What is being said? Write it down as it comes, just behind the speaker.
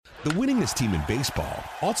The winningest team in baseball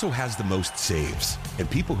also has the most saves, and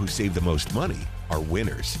people who save the most money are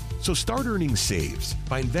winners. So start earning saves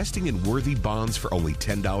by investing in worthy bonds for only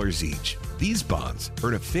 $10 each. These bonds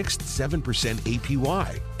earn a fixed 7%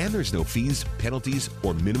 APY, and there's no fees, penalties,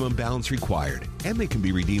 or minimum balance required, and they can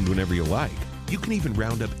be redeemed whenever you like. You can even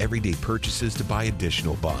round up everyday purchases to buy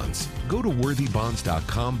additional bonds. Go to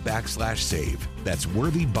worthybonds.com/save. That's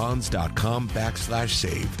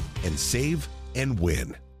worthybonds.com/save and save and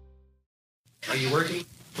win. Are you working?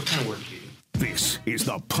 What kind of work do you do? This is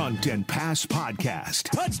the Punt and Pass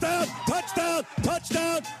Podcast. Touchdown, touchdown,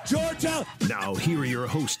 touchdown, Georgia. Now, here are your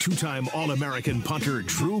hosts, two-time All-American punter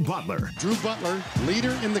Drew Butler. Drew Butler,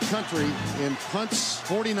 leader in the country in punts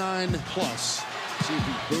 49 plus. See if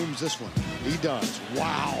he booms this one. He does.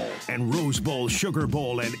 Wow. And Rose Bowl, Sugar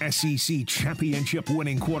Bowl, and SEC championship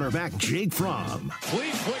winning quarterback Jake Fromm.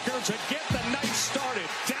 Flea flicker to get the night started.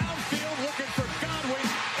 Downfield looking for Godwin.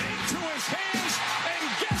 Into his hands. And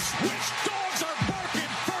guess which dogs are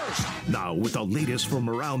barking first? Now, with the latest from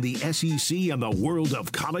around the SEC and the world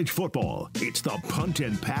of college football, it's the Punt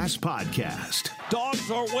and Pass Podcast.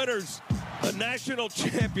 Dogs are winners. A national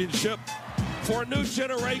championship for a new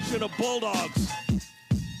generation of Bulldogs.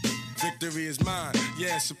 Victory is mine,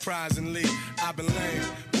 yeah, surprisingly. I've been lame,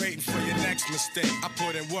 waiting for your next mistake. I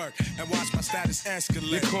put in work and watch my status escalate.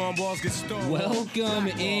 Your cornballs get stolen. Welcome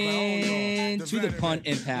in to the Punt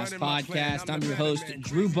and Pass Podcast. I'm your host,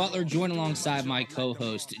 Drew Butler, joined alongside my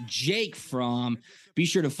co-host, Jake Fromm. Be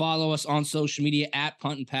sure to follow us on social media at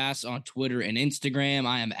Punt and Pass on Twitter and Instagram.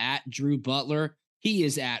 I am at Drew Butler. He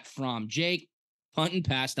is at Fromm Jake.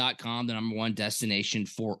 puntandpass.com, the number one destination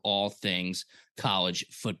for all things college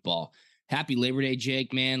football. Happy Labor Day,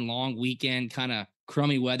 Jake, man. Long weekend, kind of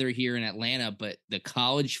crummy weather here in Atlanta, but the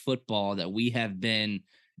college football that we have been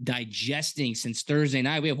digesting since Thursday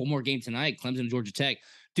night. We have one more game tonight, Clemson, Georgia Tech.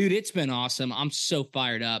 Dude, it's been awesome. I'm so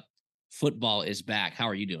fired up. Football is back. How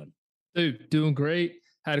are you doing? Dude, doing great.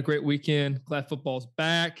 Had a great weekend. Glad football's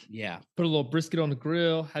back. Yeah. Put a little brisket on the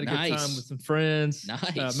grill. Had a good time with some friends.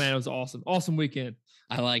 Nice. Man, it was awesome. Awesome weekend.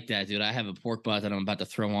 I like that, dude. I have a pork butt that I'm about to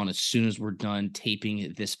throw on as soon as we're done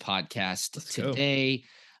taping this podcast today.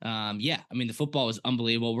 Yeah, I mean, the football is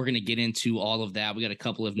unbelievable. We're going to get into all of that. We got a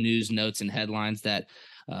couple of news notes and headlines that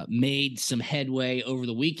made some headway over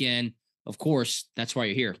the weekend. Of course, that's why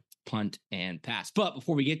you're here. Punt and Pass. But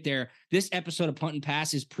before we get there, this episode of Punt and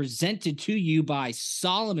Pass is presented to you by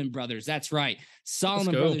Solomon Brothers. That's right.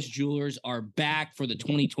 Solomon Brothers Jewelers are back for the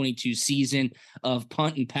 2022 season of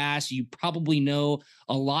Punt and Pass. You probably know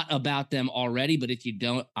a lot about them already, but if you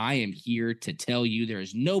don't, I am here to tell you there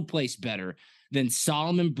is no place better than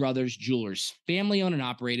Solomon Brothers Jewelers. Family owned and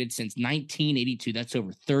operated since 1982. That's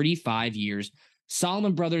over 35 years.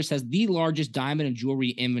 Solomon Brothers has the largest diamond and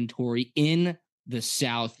jewelry inventory in the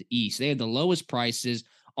Southeast. They have the lowest prices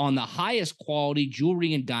on the highest quality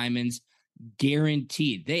jewelry and diamonds,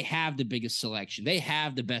 guaranteed. They have the biggest selection. They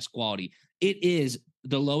have the best quality. It is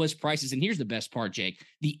the lowest prices. And here's the best part, Jake.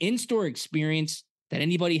 The in-store experience that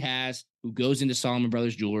anybody has who goes into Solomon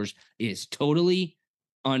Brothers Jewelers is totally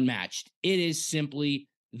unmatched. It is simply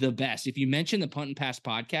the best. If you mention the Punt and Pass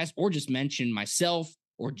podcast or just mention myself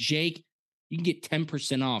or Jake, you can get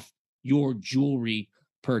 10% off your jewelry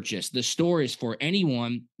purchase. The store is for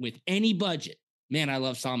anyone with any budget. Man, I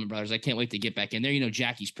love Solomon Brothers. I can't wait to get back in there. You know,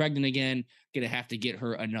 Jackie's pregnant again. Gonna have to get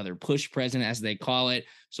her another push present, as they call it.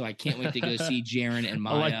 So I can't wait to go see Jaron and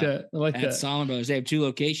Maya I like that. Solomon Brothers. They have two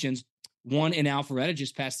locations, one in Alpharetta,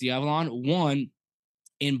 just past the Avalon, one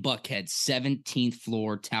in Buckhead, 17th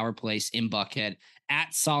floor, Tower Place in Buckhead,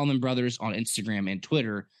 at Solomon Brothers on Instagram and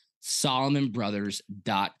Twitter,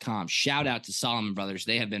 SolomonBrothers.com. Shout out to Solomon Brothers.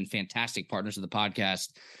 They have been fantastic partners of the podcast.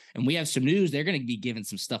 And we have some news. They're going to be giving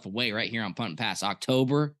some stuff away right here on Punt and Pass,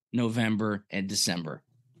 October, November, and December.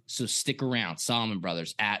 So stick around. Solomon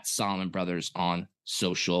Brothers, at Solomon Brothers on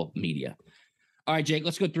social media. All right, Jake,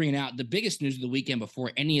 let's go 3 and out. The biggest news of the weekend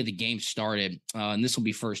before any of the games started, and this will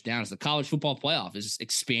be first down, is the college football playoff is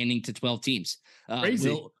expanding to 12 teams.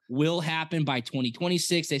 Crazy. Will happen by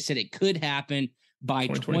 2026. They said it could happen by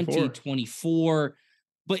 2024.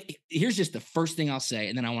 But here's just the first thing I'll say,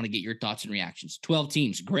 and then I want to get your thoughts and reactions. 12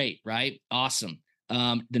 teams, great, right? Awesome.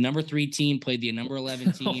 The number 3 team played the number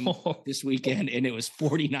 11 team this weekend, and it was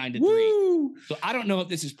 49-3. Woo! So I don't know if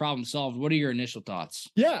this is problem solved. What are your initial thoughts?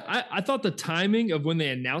 Yeah, I thought the timing of when they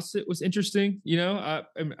announced it was interesting. You know,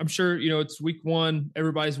 I'm sure, you know, it's week 1.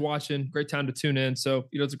 Everybody's watching. Great time to tune in. So,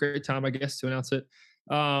 you know, it's a great time, I guess, to announce it.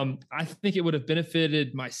 I think it would have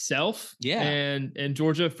benefited myself and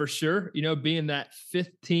Georgia for sure, you know, being that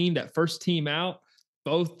 5th team, that first team out,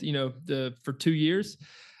 both, you know, for 2 years.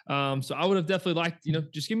 So I would have definitely liked,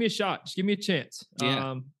 just give me a shot, just give me a chance.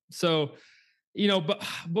 Yeah.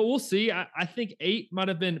 But we'll see. I think 8 might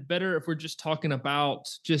have been better if we're just talking about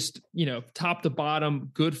just, top to bottom,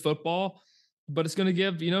 good football, but it's going to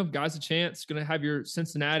give, guys a chance. It's going to have your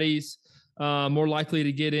Cincinnati's more likely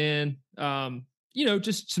to get in,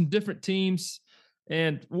 just some different teams.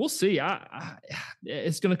 And we'll see.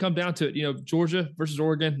 It's going to come down to it. Georgia versus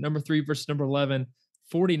Oregon, number 3 versus number 11,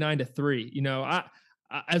 49-3.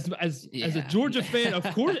 As a Georgia fan,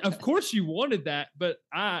 of course you wanted that, but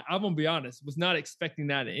I'm gonna be honest, was not expecting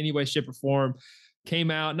that in any way, shape, or form.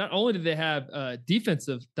 Came out. Not only did they have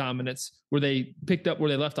defensive dominance where they picked up where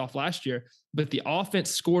they left off last year, but the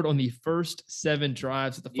offense scored on the first 7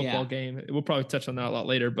 drives of the football game. We'll probably touch on that a lot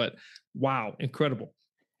later, but wow, incredible.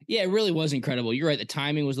 Yeah, it really was incredible. You're right. The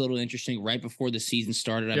timing was a little interesting right before the season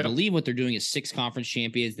started. I believe what they're doing is 6 conference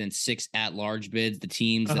champions, then 6 at-large bids. The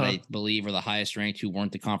teams that I believe are the highest ranked who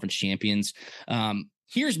weren't the conference champions.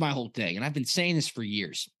 Here's my whole thing, and I've been saying this for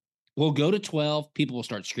years. We'll go to 12, people will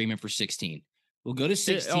start screaming for 16. We'll go to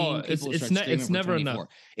 16, people will start screaming for never 24. enough.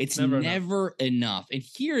 It's never enough. And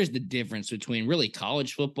here's the difference between really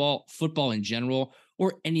college football in general,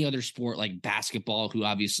 or any other sport like basketball, who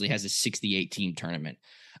obviously has a 68-team tournament.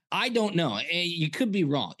 I don't know. You could be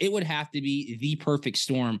wrong. It would have to be the perfect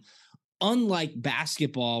storm. Unlike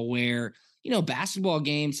basketball, where, basketball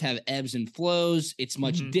games have ebbs and flows. It's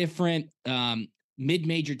much different.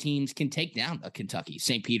 Mid-major teams can take down a Kentucky,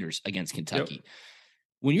 St. Peter's against Kentucky. Yep.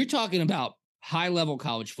 When you're talking about high-level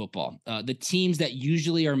college football, the teams that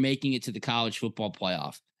usually are making it to the college football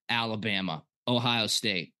playoff, Alabama, Ohio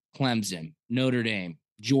State, Clemson, Notre Dame,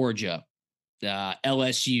 Georgia,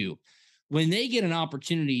 LSU, when they get an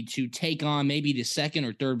opportunity to take on maybe the second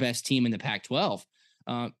or third best team in the Pac-12,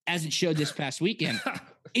 as it showed this past weekend,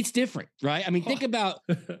 it's different, right? I mean, think about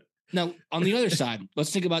now on the other side.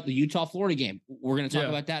 Let's think about the Utah-Florida game. We're going to talk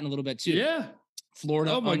about that in a little bit too. Yeah,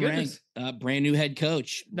 Florida unranked, brand new head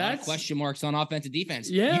coach. That's question marks on offensive defense.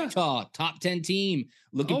 Yeah, Utah top 10 team,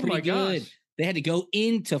 looking pretty good. They had to go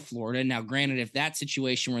into Florida. Now, granted, if that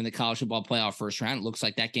situation were in the college football playoff first round, it looks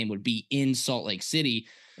like that game would be in Salt Lake City.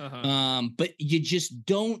 But you just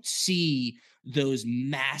don't see those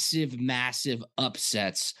massive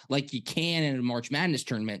upsets like you can in a March Madness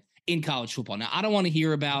tournament in college football. Now, I don't want to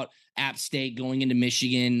hear about App State going into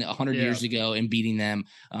Michigan 100 years ago and beating them.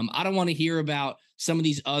 I don't want to hear about some of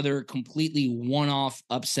these other completely one-off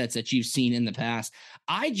upsets that you've seen in the past.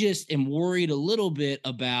 I just am worried a little bit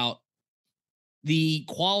about the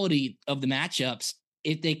quality of the matchups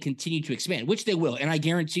if they continue to expand, which they will. And I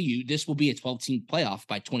guarantee you this will be a 12-team playoff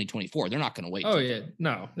by 2024. They're not going to wait. Oh, yeah.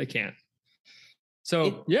 No, they can't.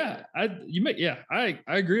 So, I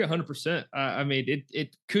agree 100%. I mean,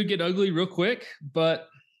 it could get ugly real quick, but,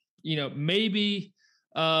 maybe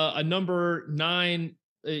a number 9,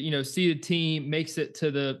 seeded team makes it to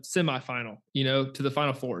the semifinal, to the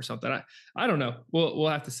Final Four or something. I don't know. We'll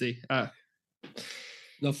have to see.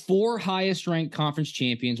 The 4 highest ranked conference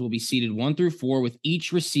champions will be seeded 1 through 4, with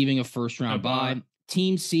each receiving a first round bye.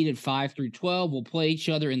 Teams seeded 5 through 12 will play each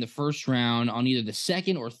other in the first round on either the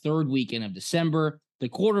second or third weekend of December. The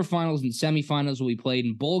quarterfinals and semifinals will be played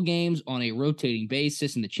in bowl games on a rotating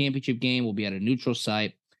basis, and the championship game will be at a neutral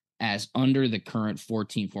site as under the current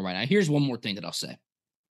 14 format. Now, here's one more thing that I'll say.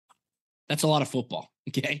 That's a lot of football,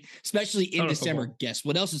 okay? Especially in December. Guess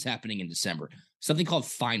what else is happening in December? Something called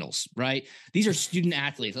finals, right? These are student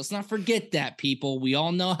athletes. Let's not forget that, people. We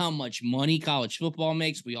all know how much money college football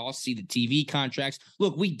makes. We all see the TV contracts.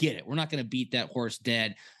 Look, we get it. We're not going to beat that horse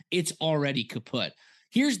dead. It's already kaput.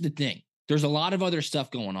 Here's the thing. There's a lot of other stuff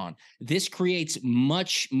going on. This creates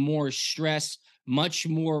much more stress, much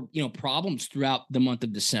more, problems throughout the month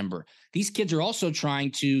of December. These kids are also trying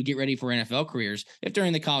to get ready for NFL careers. If they're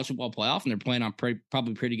in the college football playoff and they're playing on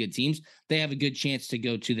probably pretty good teams, they have a good chance to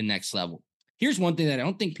go to the next level. Here's one thing that I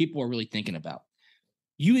don't think people are really thinking about.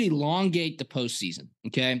 You elongate the postseason,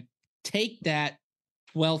 okay? Take that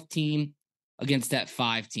 12th team against that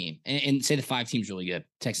 5 team and say the 5 team's really good.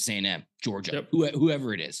 Texas A&M, Georgia,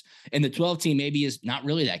 whoever it is. And the 12 team maybe is not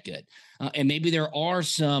really that good. And maybe there are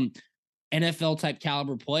some NFL type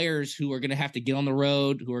caliber players who are going to have to get on the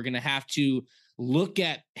road, who are going to have to look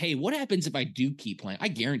at, hey, what happens if I do keep playing? I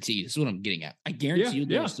guarantee you, this is what I'm getting at. I guarantee you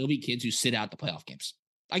there will still be kids who sit out the playoff games.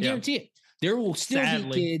 I guarantee it. There will still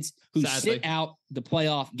be kids who sit out the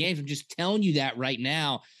playoff games. I'm just telling you that right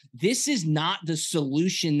now. This is not the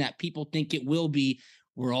solution that people think it will be.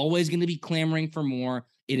 We're always going to be clamoring for more.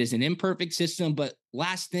 It is an imperfect system. But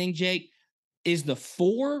last thing, Jake, is the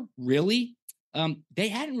 4 really? They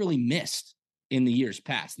hadn't really missed in the years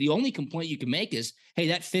past. The only complaint you can make is, hey,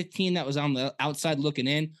 that 15 that was on the outside looking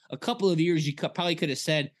in, a couple of years you probably could have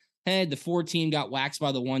said, hey, the 4 team got waxed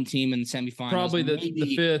by the 1 team in the semifinals. Probably the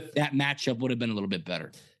 5th. That matchup would have been a little bit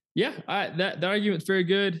better. Yeah, that argument's very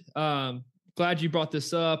good. Glad you brought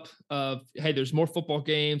this up. Hey, there's more football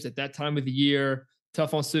games at that time of the year.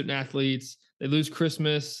 Tough on student athletes. They lose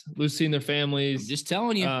Christmas, lose seeing their families. I'm just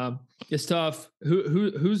telling you, it's tough.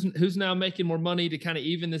 Who's now making more money to kind of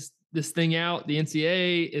even this thing out? The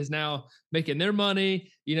NCAA is now making their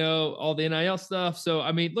money. All the NIL stuff. So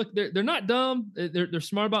I mean, look, they're not dumb. They're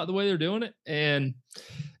smart about the way they're doing it, and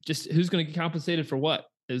just who's going to get compensated for what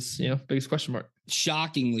is biggest question mark.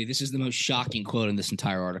 Shockingly, this is the most shocking quote in this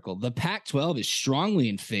entire article. The Pac-12 is strongly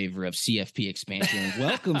in favor of CFP expansion and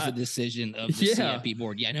welcomes the decision of the CFP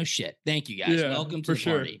board. Yeah, no shit. Thank you, guys. Welcome to the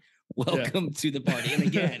party. Welcome to the party. And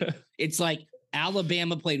again, it's like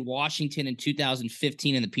Alabama played Washington in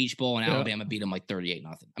 2015 in the Peach Bowl, and Alabama beat them like 38-0.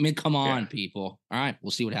 I mean, come on, people. All right,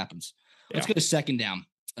 we'll see what happens. Let's go to second down.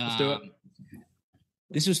 Let's do it.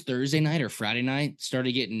 This was Thursday night or Friday night.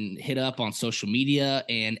 Started getting hit up on social media,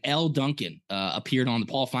 and Elle Duncan appeared on the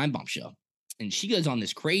Paul Feinbaum show. And she goes on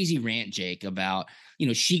this crazy rant, Jake, about,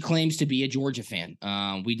 she claims to be a Georgia fan.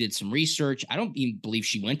 We did some research. I don't even believe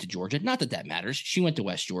she went to Georgia. Not that that matters. She went to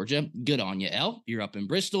West Georgia. Good on you, Elle. You're up in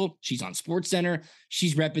Bristol. She's on SportsCenter.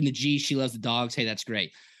 She's repping the G. She loves the dogs. Hey, that's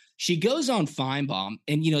great. She goes on Feinbaum.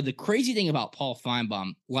 And, the crazy thing about Paul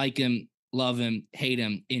Feinbaum, like him, love him, hate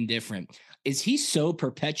him, indifferent, is he's so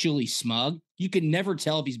perpetually smug, you can never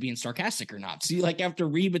tell if he's being sarcastic or not. So you have to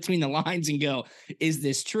read between the lines and go, is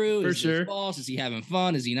this true? Is this false? Is he having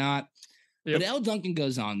fun? Is he not? Yep. But Elle Duncan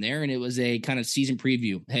goes on there, and it was a kind of season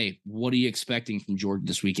preview. Hey, what are you expecting from Georgia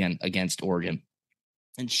this weekend against Oregon?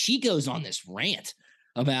 And she goes on this rant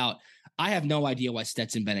about, I have no idea why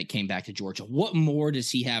Stetson Bennett came back to Georgia. What more does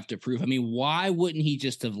he have to prove? I mean, why wouldn't he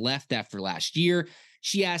just have left after last year?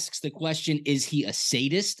 She asks the question, is he a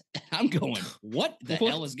sadist? I'm going, what the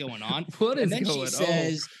hell is going on? What is and then going she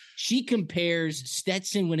says, she compares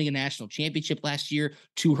Stetson winning a national championship last year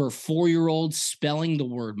to her 4-year-old spelling the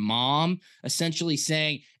word mom, essentially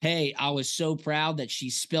saying, hey, I was so proud that she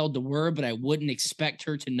spelled the word, but I wouldn't expect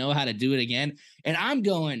her to know how to do it again. And I'm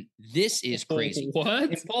going, this is crazy. What?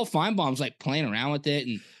 And Paul Feinbaum's like playing around with it,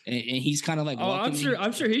 and he's kind of like, I'm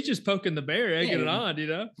sure he's just poking the bear, egging it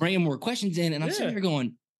on, bringing more questions in. And I'm sitting here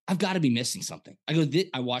going, I've got to be missing something. I go,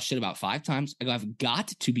 I watched it about 5 times. I go, I've got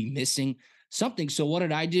to be missing something. So what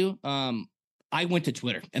did I do? I went to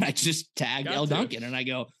Twitter and I just tagged Elle Duncan, and I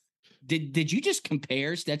go, did you just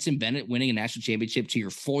compare Stetson Bennett winning a national championship to your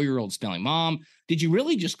 4-year-old spelling mom? Did you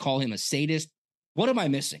really just call him a sadist? What am I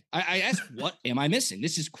missing? I asked, what am I missing?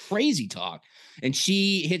 This is crazy talk. And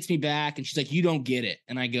she hits me back and she's like, you don't get it.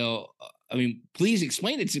 And I go, I mean, please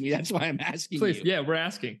explain it to me. That's why I'm asking you. Yeah, we're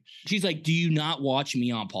asking. She's like, do you not watch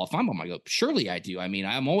me on Paul Feinbaum? I go, surely I do. I mean,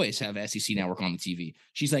 I'm always have SEC Network on the TV.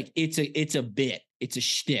 She's like, it's a bit. It's a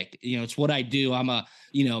shtick. It's what I do. I'm a,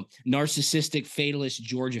 narcissistic, fatalist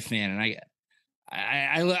Georgia fan. And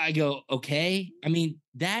I go, okay. I mean,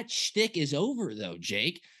 that shtick is over though,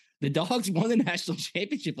 Jake. The Dogs won the national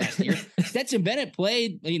championship last year. Stetson Bennett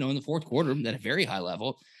played, in the fourth quarter at a very high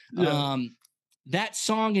level. Yeah. That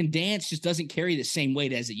song and dance just doesn't carry the same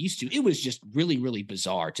weight as it used to. It was just really, really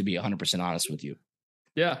bizarre, to be 100% honest with you.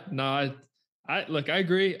 Yeah, no, I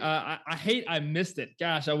agree. I missed it.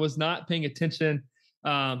 Gosh, I was not paying attention.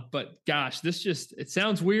 But gosh, it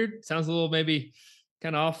sounds weird. It sounds a little maybe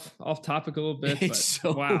kind of off topic a little bit,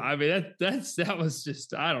 but wow. I mean, that was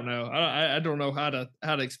just, I don't know. I don't know how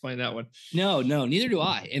to explain that one. No, neither do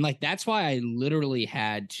I. And that's why I literally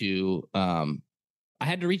had to, I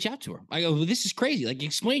had to reach out to her. I go, well, this is crazy.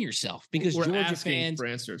 Explain yourself, because we're Georgia fans, for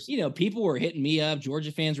answers. People were hitting me up.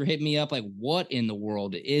 Georgia fans were hitting me up. Like, what in the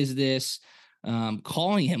world is this?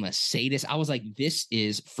 Calling him a sadist. I was like, this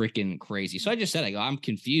is freaking crazy. So I just said, I'm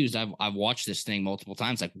confused. I've watched this thing multiple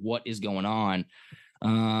times. Like, what is going on?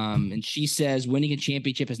 And she says, winning a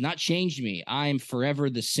championship has not changed me. I am forever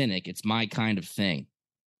the cynic. It's my kind of thing.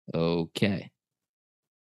 Okay.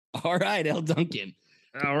 All right, Elle Duncan.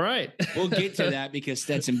 All right. We'll get to that because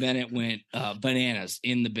Stetson Bennett went bananas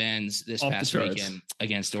in the Benz this past weekend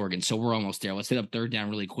against Oregon. So we're almost there. Let's hit up third down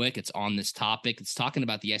really quick. It's on this topic. It's talking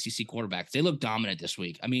about the SEC quarterbacks. They look dominant this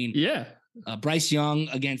week. I mean, Bryce Young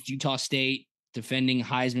against Utah State, defending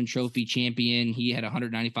Heisman Trophy champion. He had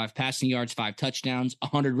 195 passing yards, 5 touchdowns,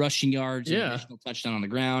 100 rushing yards, an additional touchdown on the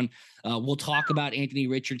ground. We'll talk about Anthony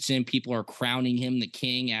Richardson. People are crowning him the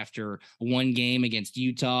king after one game against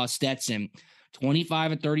Utah. Stetson,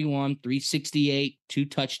 25 and 31, 368, 2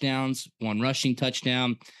 touchdowns, 1 rushing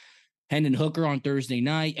touchdown. Hendon Hooker on Thursday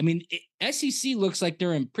night. I mean, SEC looks like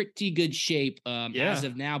they're in pretty good shape as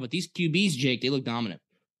of now, but these QBs, Jake, they look dominant.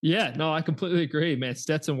 Yeah, no, I completely agree, man.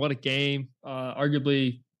 Stetson, what a game.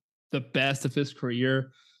 Arguably the best of his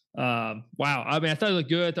career. Wow. I mean, I thought he looked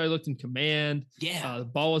good. I thought he looked in command. Yeah. The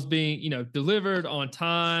ball was being, delivered on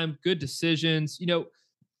time, good decisions.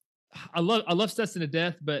 I love Stetson to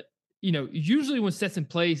death, but usually when Stetson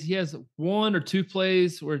plays, he has 1 or 2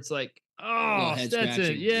 plays where it's like, oh,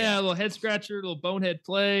 Stetson, a little head scratcher, a little bonehead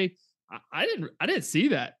play. I didn't see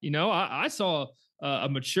that. I saw a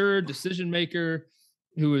mature decision maker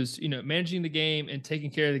who was, managing the game and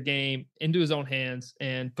taking care of the game into his own hands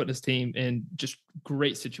and putting his team in just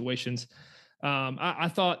great situations.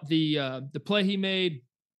 I thought the play he made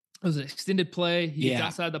was an extended play. He gets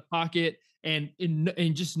outside the pocket and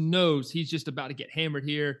just knows he's just about to get hammered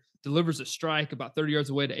here. Delivers a strike about 30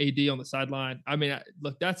 yards away to AD on the sideline. I mean,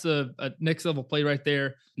 look, that's a next level play right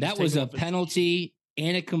there. That was a penalty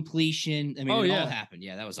and a completion. I mean, it all happened.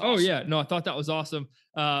 Yeah, that was awesome. Oh, yeah. No, I thought that was awesome.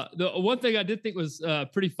 The one thing I did think was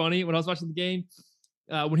pretty funny when I was watching the game,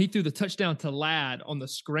 when he threw the touchdown to Ladd on the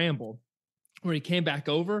scramble, where he came back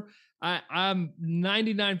over, I'm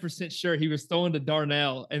 99% sure he was throwing to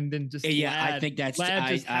Darnell and then just I think that's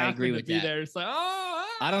I agree with that. There. It's like,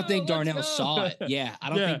 I don't think Darnell saw it. Yeah, I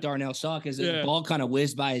don't think Darnell saw it because the ball kind of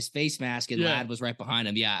whizzed by his face mask and Ladd was right behind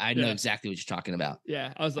him. Yeah, I know exactly what you're talking about.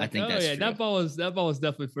 Yeah, I was like, that ball is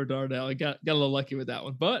definitely for Darnell. I got a little lucky with that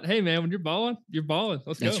one. But hey, man, when you're balling,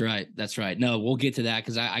 Let's go. That's right. No, we'll get to that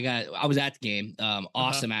because I was at the game.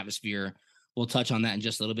 Awesome atmosphere. We'll touch on that in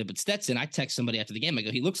just a little bit. But Stetson, I text somebody after the game. I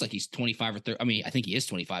go, he looks like he's 25 or 30. I mean, I think he is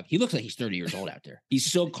 25. He looks like he's 30 years old out there. He's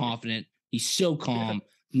so confident. He's so calm.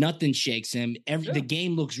 Nothing shakes him. The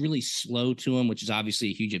game looks really slow to him, which is obviously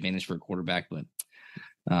a huge advantage for a quarterback. But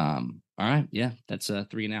all right. Yeah, that's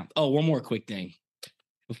 3 and out. Oh, one more quick thing.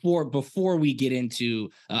 Before we get into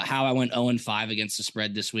how I went 0-5 against the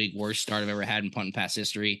spread this week, worst start I've ever had in punt and pass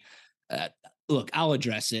history. Look, I'll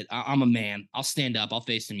address it. I'm a man. I'll stand up. I'll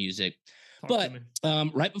face the music. But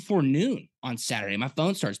right before noon on Saturday, my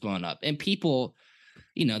phone starts blowing up and people,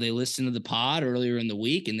 they listen to the pod earlier in the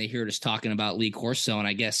week and they heard us talking about Lee Corso. And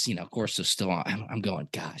I guess, Corso's still on. I'm going,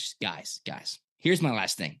 gosh, guys, here's my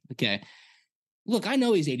last thing. Okay. Look, I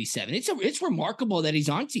know he's 87. It's remarkable that he's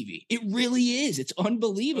on TV. It really is. It's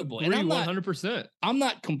unbelievable. And I'm not 100%. I'm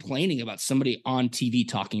not complaining about somebody on TV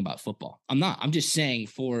talking about football. I'm not. I'm just saying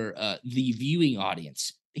for the viewing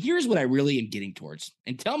audience, here's what I really am getting towards.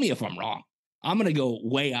 And tell me if I'm wrong. I'm going to go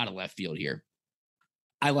way out of left field here.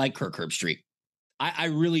 I like Kirk Herbstreit. I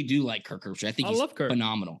really do like Kirk Herbstreit. I think he's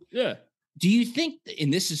phenomenal. Yeah. Do you think,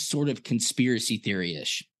 and this is sort of conspiracy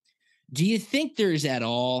theory-ish, do you think there's at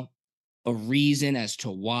all a reason as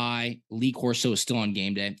to why Lee Corso is still on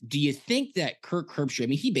game day? Do you think that Kirk Herbstreit, I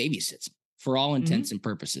mean, he babysits for all intents and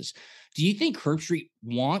purposes. Do you think Herbstreit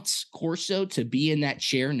wants Corso to be in that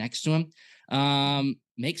chair next to him?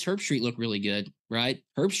 Makes Herbstreit look really good, right?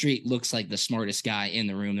 Herbstreit looks like the smartest guy in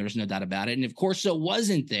the room. There's no doubt about it. And if Corso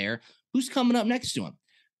wasn't there, who's coming up next to him?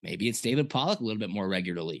 Maybe it's David Pollack a little bit more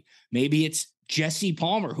regularly. Maybe it's Jesse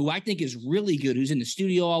Palmer, who I think is really good, who's in the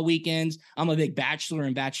studio all weekends. I'm a big Bachelor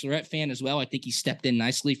and Bachelorette fan as well. I think he stepped in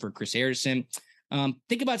nicely for Chris Harrison.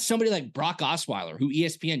 Think about somebody like Brock Osweiler, who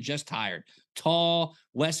ESPN just hired. Tall,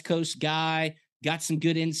 West Coast guy, got some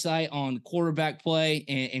good insight on quarterback play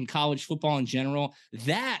and college football in general.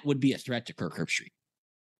 That would be a threat to Kirk Herbstreit.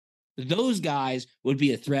 Those guys would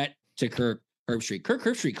be a threat to Kirk Herbstreit. Kirk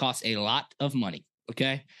Herbstreit costs a lot of money,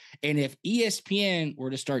 okay? And if ESPN were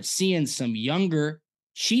to start seeing some younger,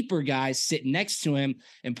 cheaper guys sitting next to him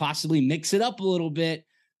and possibly mix it up a little bit,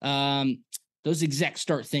 those execs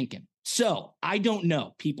start thinking. So I don't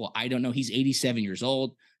know, people. I don't know. He's 87 years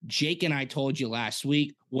old. Jake and I told you last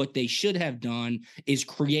week what they should have done is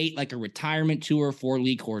create like a retirement tour for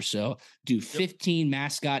Lee Corso, do 15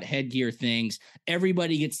 mascot headgear things.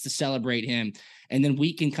 Everybody gets to celebrate him. And then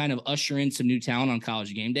we can kind of usher in some new talent on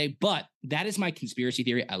College Game Day. But that is my conspiracy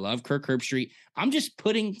theory. I love Kirk Herbstreit. I'm just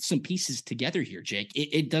putting some pieces together here, Jake.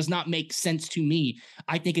 It does not make sense to me.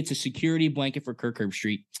 I think it's a security blanket for Kirk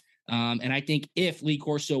Herbstreit. And I think if Lee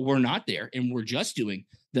Corso were not there and we're just doing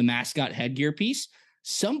the mascot headgear piece,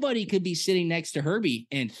 somebody could be sitting next to Herbie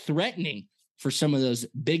and threatening for some of those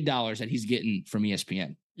big dollars that he's getting from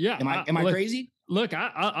ESPN. Yeah. Am I crazy? Look,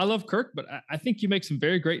 I love Kirk, but I think you make some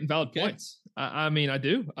very great and valid points. I mean, I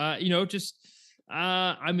do. I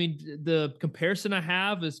mean, the comparison I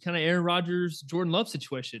have is kind of Aaron Rodgers, Jordan Love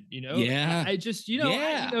situation, Yeah. I just,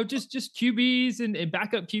 just QBs and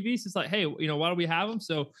backup QBs. It's like, hey, why do we have them?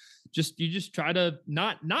 So you just try to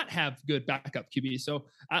not have good backup QB. So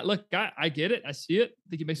I get it. I see it. I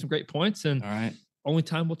think you make some great points, and all right. Only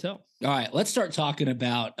time will tell. All right, let's start talking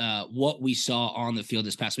about what we saw on the field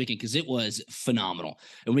this past weekend, because it was phenomenal,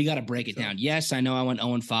 and we got to break it down. Yes, I know I went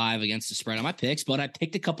 0-5 against the spread on my picks, but I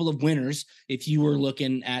picked a couple of winners if you were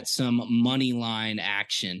looking at some money line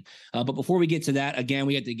action. But before we get to that, again,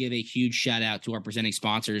 we have to give a huge shout out to our presenting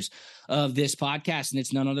sponsors of this podcast, and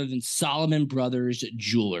it's none other than Solomon Brothers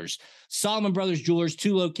Jewelers. Solomon Brothers Jewelers,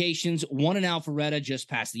 2 locations, one in Alpharetta just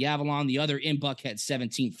past the Avalon, the other in Buckhead,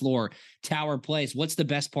 17th floor, Tower Place. What's the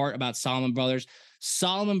best part about Solomon Brothers?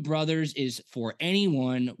 Solomon Brothers is for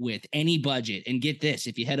anyone with any budget. And get this,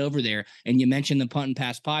 if you head over there and you mention the Punt and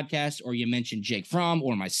Pass podcast, or you mention Jake Fromm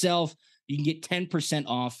or myself, you can get 10%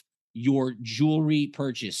 off your jewelry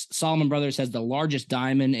purchase. Solomon Brothers has the largest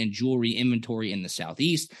diamond and jewelry inventory in the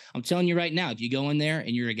Southeast. I'm telling you right now, if you go in there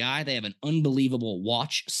and you're a guy, they have an unbelievable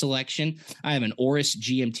watch selection. I have an Oris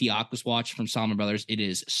GMT Aquas watch from Solomon Brothers. It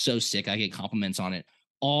is so sick. I get compliments on it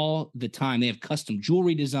all the time. They have custom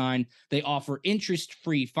jewelry design. They offer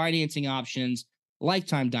interest-free financing options,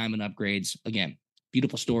 lifetime diamond upgrades. Again,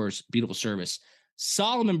 beautiful stores, beautiful service.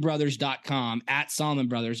 SolomonBrothers.com, at Solomon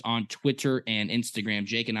Brothers on Twitter and Instagram.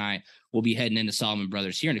 Jake and I will be heading into Solomon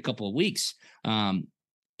Brothers here in a couple of weeks. And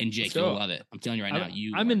Jake, you'll love it. I'm telling you right now.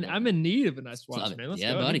 I'm in need of a nice watch, man. Let's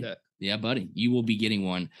go. Buddy. Yeah, buddy. You will be getting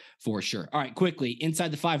one for sure. All right, quickly,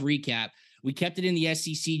 Inside the 5 recap. We kept it in the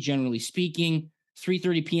SEC, generally speaking.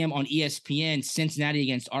 3:30 p.m. on ESPN, Cincinnati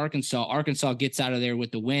against Arkansas. Arkansas gets out of there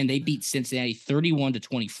with the win. They beat Cincinnati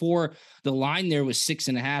 31-24. The line there was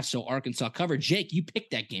 6.5, so Arkansas covered. Jake, you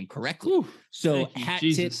picked that game correctly. Whew, so hat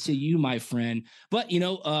tip to you, my friend. But,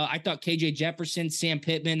 I thought KJ Jefferson, Sam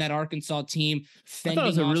Pittman, that Arkansas team, I thought it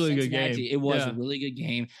was a really good game. It was a really good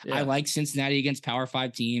game. Yeah. I like Cincinnati against Power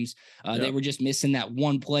 5 teams. They were just missing that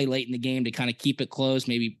one play late in the game to kind of keep it close,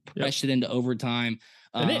 maybe push it into overtime.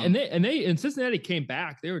 And Cincinnati came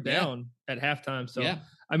back. They were down at halftime. So,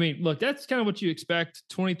 I mean, look, that's kind of what you expect.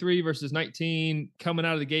 23 versus 19 coming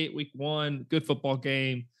out of the gate week 1. Good football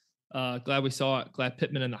game. Glad we saw it. Glad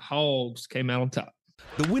Pittman and the Hogs came out on top.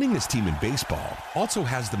 The winningest team in baseball also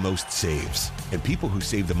has the most saves, and people who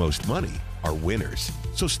save the most money are winners.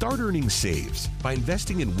 So start earning saves by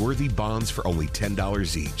investing in worthy bonds for only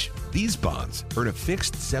 $10 each. These bonds earn a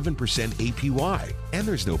fixed 7% APY, and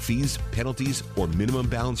there's no fees, penalties, or minimum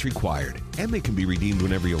balance required, and they can be redeemed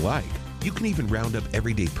whenever you like. You can even round up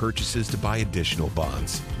everyday purchases to buy additional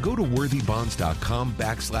bonds. Go to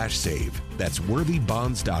worthybonds.com/save. That's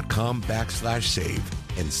worthybonds.com/save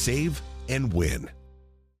and save and win.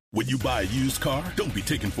 When you buy a used car, don't be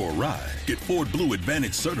taken for a ride. Get Ford Blue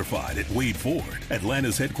Advantage certified at Wade Ford,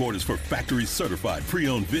 Atlanta's headquarters for factory certified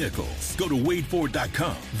pre-owned vehicles. Go to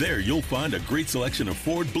wadeford.com. There you'll find a great selection of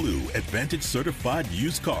Ford Blue Advantage certified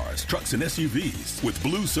used cars, trucks, and SUVs. With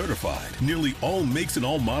Blue certified, nearly all makes and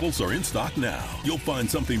all models are in stock now. You'll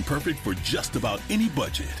find something perfect for just about any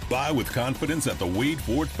budget. Buy with confidence at the Wade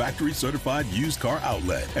Ford factory certified used car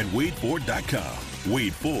outlet at wadeford.com.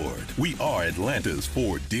 Wade Ford, we are Atlanta's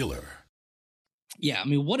Ford dealer. Yeah, I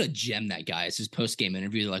mean, what a gem that guy is. His post-game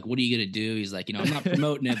interview, they're like, what are you going to do? He's like, I'm not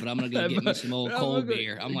promoting it, but I'm going to go get me some old cold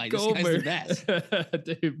beer. I'm like, this guy's the best.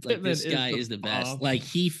 Dude, like, this guy is the best. Like,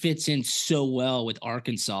 he fits in so well with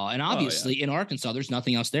Arkansas. And obviously, in Arkansas, there's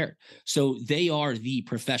nothing else there. So they are the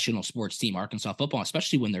professional sports team, Arkansas football,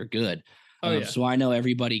 especially when they're good. So I know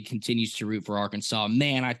everybody continues to root for Arkansas.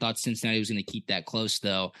 Man, I thought Cincinnati was going to keep that close,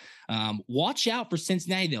 though. Watch out for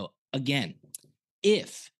Cincinnati, though. Again,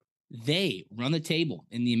 if they run the table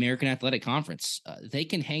in the American Athletic Conference, they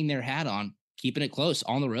can hang their hat on keeping it close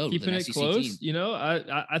on the road. Keeping it close. Team.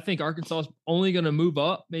 I think Arkansas is only going to move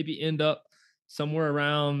up, maybe end up somewhere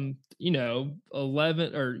around,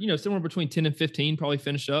 11 or, somewhere between 10 and 15, probably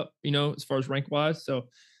finish up, as far as rank wise. So,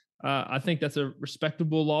 I think that's a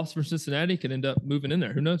respectable loss for Cincinnati. Could end up moving in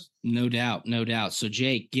there. Who knows? No doubt. No doubt. So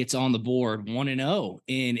Jake gets on the board 1-0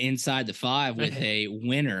 in Inside the 5 with a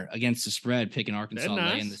winner against the spread, picking Arkansas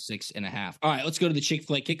laying the 6.5. All right, let's go to the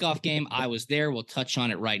Chick-fil-A kickoff game. I was there. We'll touch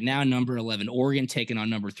on it right now. Number 11, Oregon taking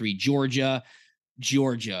on number 3, Georgia.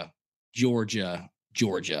 The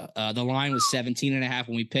line was 17.5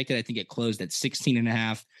 when we picked it. I think it closed at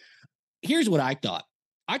 16.5. Here's what I thought.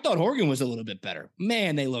 I thought Oregon was a little bit better.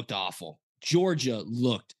 Man, they looked awful. Georgia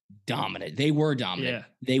looked dominant. They were dominant. Yeah.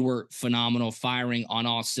 They were phenomenal, firing on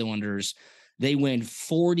all cylinders. They win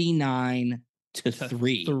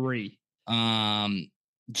 49-3.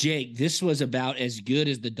 Jake, this was about as good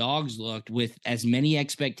as the Dogs looked, with as many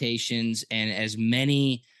expectations and as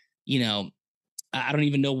many, I don't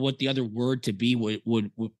even know what the other word to be would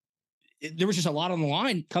there was just a lot on the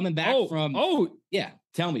line coming back from. Yeah.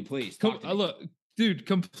 Tell me, please. Look, dude,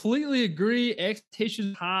 completely agree.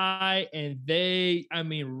 Expectations high, and they,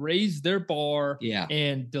 raised their bar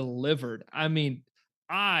and delivered.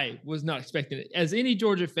 I was not expecting it. As any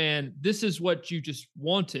Georgia fan, this is what you just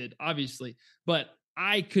wanted, obviously. But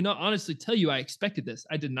I could not honestly tell you I expected this.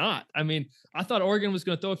 I did not. I thought Oregon was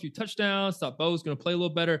going to throw a few touchdowns. Thought Bo was going to play a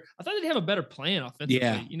little better. I thought they'd have a better plan offensively.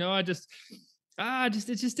 Yeah. It just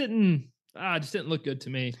didn't look good to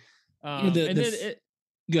me.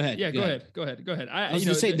 Go ahead. Yeah, go ahead. I was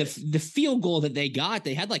going to say the field goal that they got,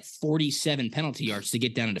 they had like 47 penalty yards to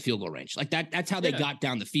get down into field goal range. Like that's how they got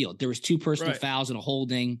down the field. There was 2 personal fouls and a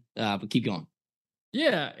holding. But keep going.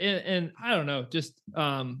 Yeah, and I don't know, just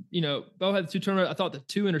Bo had 2 turnovers. I thought the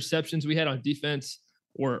 2 interceptions we had on defense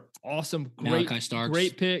were awesome. Great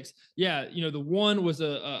picks. Yeah, the one was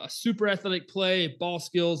a super athletic play, ball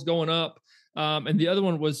skills going up. And the other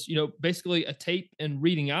one was, basically a tape and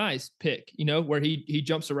reading eyes pick, where he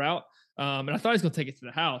jumps a route. And I thought he was going to take it to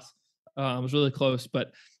the house. It was really close,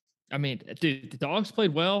 but dude, the Dogs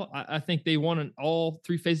played well. I think they won in all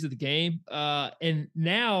 3 phases of the game. And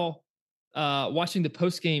now watching the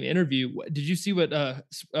post-game interview, did you see what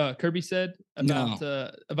Kirby said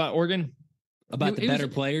about Oregon? About the better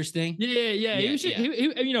players thing? Yeah.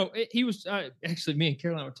 He was actually, me and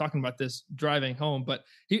Caroline were talking about this driving home, but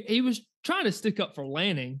he was trying to stick up for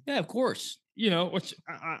Lanning. Yeah, of course. Which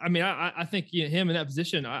I think him in that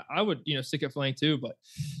position, I would stick up for Lanning too, but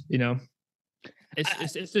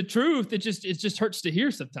it's the truth. It just hurts to hear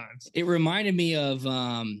sometimes. It reminded me of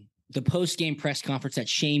the post-game press conference that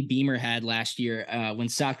Shane Beamer had last year when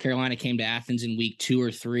South Carolina came to Athens in week 2 or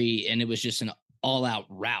 3, and it was just an all-out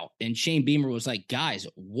route. And Shane Beamer was like, guys,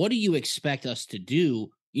 what do you expect us to do?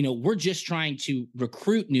 We're just trying to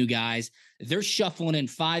recruit new guys. They're shuffling in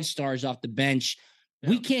 5 stars off the bench. Yeah.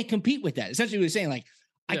 We can't compete with that. Essentially, he was saying, like,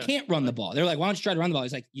 I can't run the ball. They're like, why don't you try to run the ball?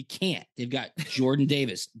 He's like, you can't. They've got Jordan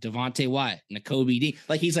Davis, Devontae Wyatt, Nakobe Dean.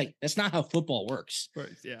 Like, he's like, that's not how football works. Right,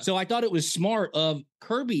 yeah. So I thought it was smart of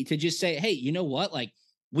Kirby to just say, hey, you know what? Like,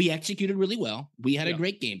 we executed really well. We had a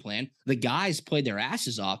great game plan. The guys played their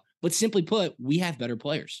asses off. But simply put, we have better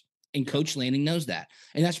players. And Coach Lanning knows that.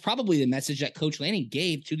 And that's probably the message that Coach Lanning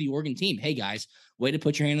gave to the Oregon team. Hey, guys, way to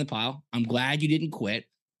put your hand in the pile. I'm glad you didn't quit.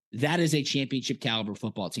 That is a championship caliber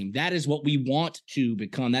football team. That is what we want to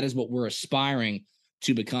become. That is what we're aspiring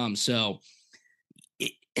to become. So,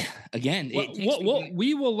 we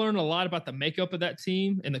will learn a lot about the makeup of that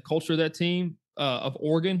team and the culture of that team of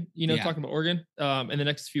Oregon, talking about Oregon in the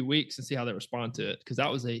next few weeks and see how they respond to it. Because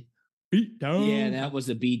that was a beatdown. Yeah, that was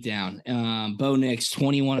a beatdown. Bo Nix,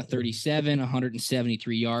 21 of 37,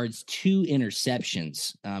 173 yards, 2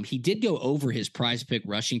 interceptions. He did go over his Prize Pick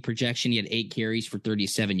rushing projection. He had 8 carries for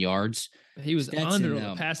 37 yards. He was under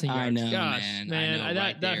the passing yards. I know, Gosh, man. I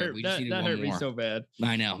know, that hurt. That hurt me so bad.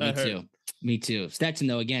 I know. Me too. Stetson,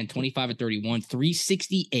 though, again, 25 of 31,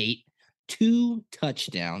 368, 2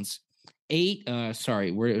 touchdowns. Where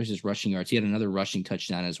was his rushing yards? He had another rushing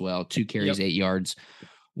touchdown as well. 2 carries, 8 yards.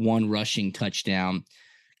 1 rushing touchdown.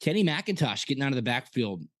 Kenny McIntosh getting out of the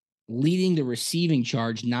backfield, leading the receiving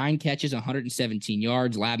charge, 9 catches, 117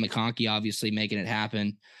 yards. Lab McConkey obviously making it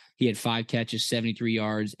happen. He had 5 catches, 73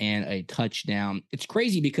 yards, and a touchdown. It's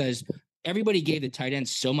crazy because everybody gave the tight end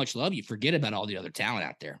so much love. You forget about all the other talent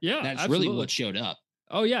out there. Yeah, that's absolutely. really what showed up.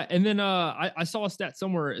 Oh, yeah. And then I saw a stat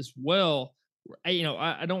somewhere as well.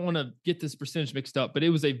 I don't want to get this percentage mixed up, but it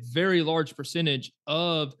was a very large percentage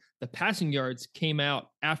of the passing yards came out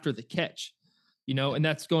after the catch, and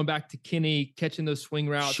that's going back to Kenny catching those swing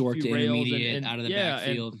routes, short to intermediate, and out of the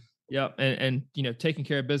backfield. And taking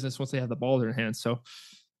care of business once they have the ball in their hands. So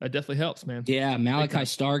that definitely helps, man. Yeah, Malachi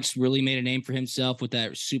Starks really made a name for himself with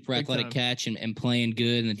that super athletic catch and playing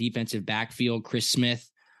good in the defensive backfield. Chris Smith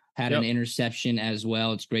had an interception as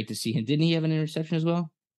well. It's great to see him. Didn't he have an interception as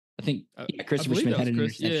well? I think Christopher Smith had an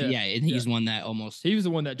interception. Yeah, and he's one that almost he was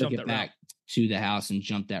the one that jumped that back route to the house and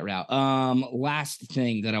jumped that route. Last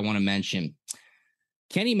thing that I want to mention: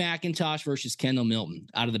 Kenny McIntosh versus Kendall Milton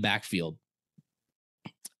out of the backfield.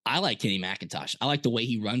 I like Kenny McIntosh. I like the way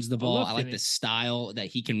he runs the ball. I like the style that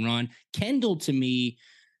he can run. Kendall, to me,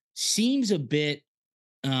 seems a bit.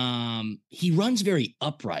 He runs very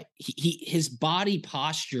upright. His body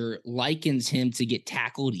posture likens him to get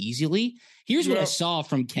tackled easily. Here's what I saw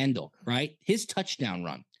from Kendall, right? His touchdown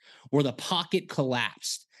run where the pocket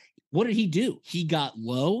collapsed. What did he do? He got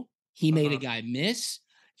low. He made a guy miss.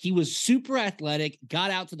 He was super athletic,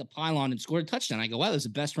 got out to the pylon and scored a touchdown. I go, wow, that's the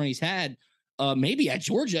best run he's had maybe at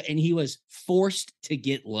Georgia. And he was forced to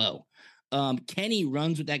get low. Kenny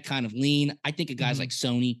runs with that kind of lean. I think of guys like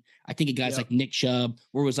Sony. I think of guys like Nick Chubb,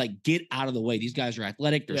 where it was like, get out of the way. These guys are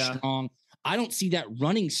athletic. They're strong. I don't see that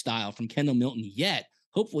running style from Kendall Milton yet.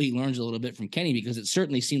 Hopefully he learns a little bit from Kenny, because it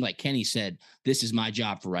certainly seemed like Kenny said, this is my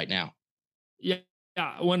job for right now. Yeah.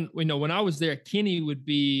 When I was there, Kenny would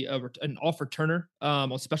be an off returner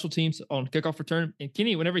on special teams on kickoff return. And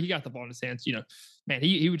Kenny, whenever he got the ball in his hands, man,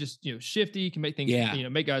 he would just, shifty, can make things,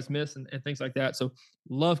 make guys miss and things like that. So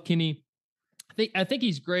love Kenny. I think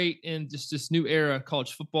he's great in just this new era of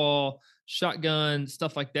college football, shotgun,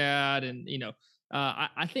 stuff like that. And,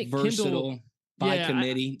 I think versatile. Kendall, By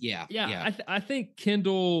committee. I think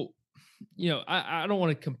Kendall, I don't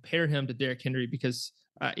want to compare him to Derrick Henry because,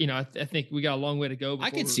 I think we got a long way to go.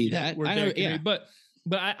 I could see that. Henry, but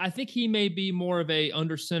I think he may be more of a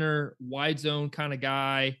under center, wide zone kind of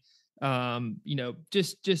guy. He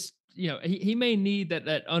may need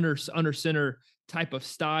that under center type of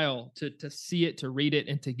style to see it, to read it,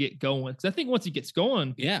 and to get going. Because I think once he gets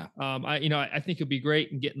going, I think he'll be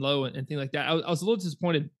great and getting low and things like that. I was a little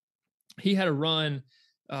disappointed. He had a run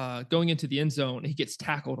going into the end zone. And he gets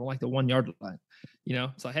tackled on like the 1 yard line.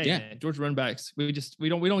 It's like, hey, man, Georgia run backs, we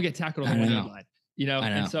don't get tackled on the 1 yard line.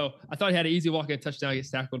 And so I thought he had an easy walk and touchdown,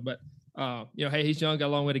 gets tackled, but hey, he's young, got a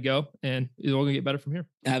long way to go, and he's all gonna get better from here.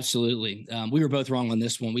 Absolutely. We were both wrong on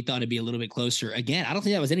this one. We thought it'd be a little bit closer. Again, I don't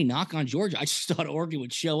think that was any knock on Georgia. I just thought Oregon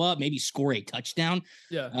would show up, maybe score a touchdown.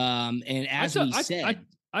 Yeah. And as we said,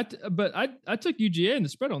 I took UGA in the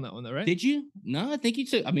spread on that one though, right? Did you? No, I think you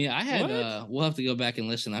took. I mean, I had. We'll have to go back and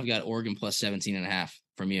listen. I've got Oregon plus 17.5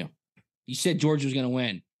 from you. You said Georgia was going to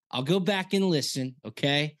win. I'll go back and listen.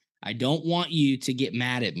 Okay. I don't want you to get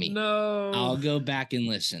mad at me. No. I'll go back and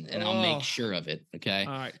listen, and I'll make sure of it. Okay.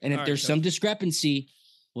 All right. And if there's some discrepancy,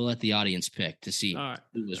 we'll let the audience pick to see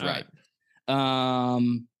who was right.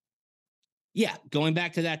 Yeah. Going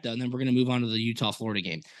back to that though, and then we're going to move on to the Utah-Florida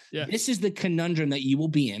game. Yeah. This is the conundrum that you will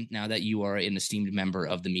be in now that you are an esteemed member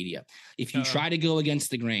of the media. If you try to go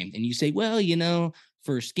against the grain and you say, well,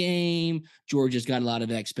 first game, Georgia's got a lot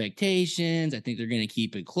of expectations. I think they're going to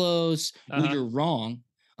keep it close. Well, you're wrong.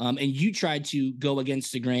 And you tried to go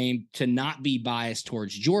against the grain to not be biased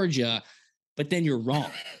towards Georgia, but then you're wrong,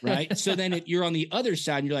 right? So then if you're on the other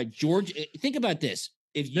side and you're like, Georgia, think about this.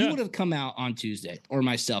 If you would have come out on Tuesday or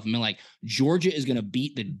myself and been like, Georgia is going to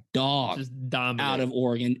beat the dog out of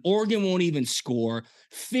Oregon. Oregon won't even score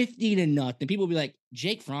 50-0. People will be like,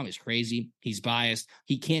 Jake Fromm is crazy. He's biased.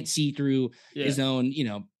 He can't see through his own,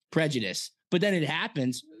 prejudice. But then it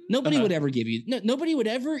happens. Nobody would ever give you, nobody would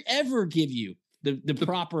ever give you the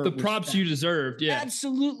proper props you deserved. Yeah,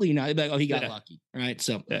 absolutely not. Like, oh, he got lucky. Right.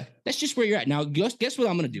 So that's just where you're at. Now, guess what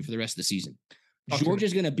I'm going to do for the rest of the season.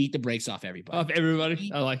 Georgia's going to beat the brakes off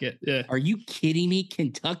everybody. I like it. Yeah. Are you kidding me?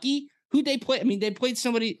 Kentucky? Who'd they play? I mean, they played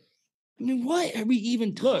somebody. I mean, what are we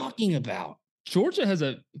even talking about? Georgia has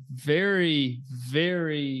a very,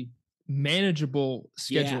 very manageable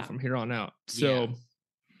schedule from here on out. So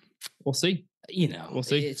we'll see. We'll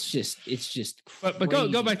see. It's just. But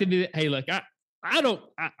go back to the. Hey, look,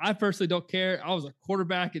 I personally don't care. I was a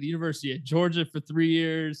quarterback at the University of Georgia for 3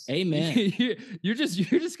 years. Amen. You're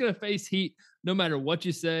just gonna face heat no matter what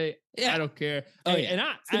you say. Yeah. I don't care.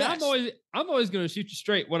 I'm always gonna shoot you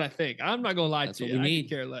straight what I think. I'm not gonna lie to you. I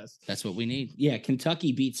care less. That's what we need. Yeah,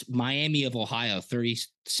 Kentucky beats Miami of Ohio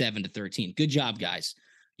 37-13. Good job, guys.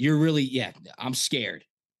 You're really I'm scared.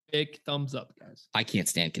 Big thumbs up, guys. I can't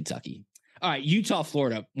stand Kentucky. All right, Utah,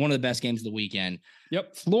 Florida, one of the best games of the weekend.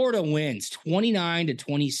 Yep. Florida wins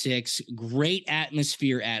 29-26. Great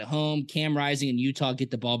atmosphere at home. Cam Rising and Utah get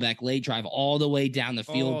the ball back, late drive all the way down the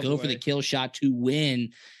field, go for the kill shot to win.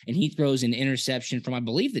 And he throws an interception from, I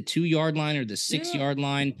believe, the 2 yard line or the 6 yard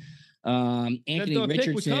line. Anthony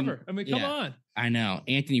Richardson. I mean, come on. I know.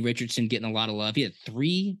 Anthony Richardson getting a lot of love. He had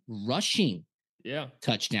 3 rushing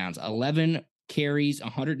touchdowns, 11 carries,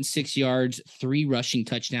 106 yards, 3 rushing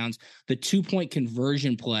touchdowns. The 2-point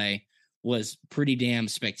conversion play was pretty damn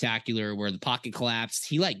spectacular where the pocket collapsed.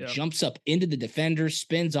 He jumps up into the defender,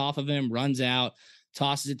 spins off of him, runs out,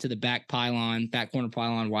 tosses it to the back corner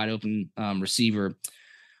pylon, wide open receiver.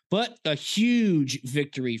 But a huge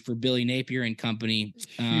victory for Billy Napier and company.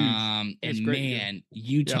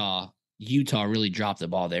 Utah really dropped the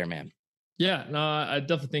ball there, man. Yeah, no, I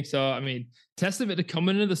definitely think so. I mean, testament to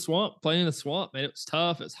coming into the swamp, playing in the swamp, man. It was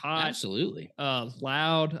tough. It was hot. Absolutely.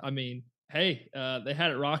 Loud. I mean, hey, they had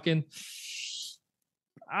it rocking.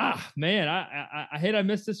 Man, I hate I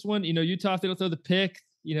missed this one. Utah, if they don't throw the pick,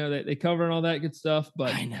 they cover and all that good stuff.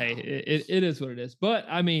 But hey, it is what it is. But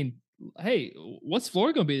I mean, hey, what's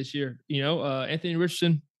Florida going to be this year? Anthony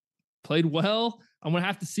Richardson played well. I'm going to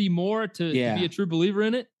have to see more to be a true believer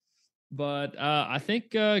in it. but I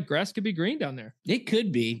think grass could be green down there. It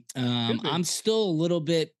could be. I'm still a little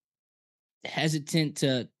bit hesitant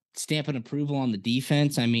to stamp an approval on the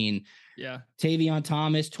defense. I mean, yeah, Tavion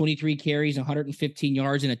Thomas, 23 carries, 115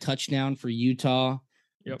 yards and a touchdown for Utah.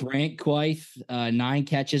 Yep. Brant Quaife, 9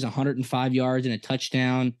 catches, 105 yards and a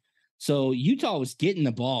touchdown. So Utah was getting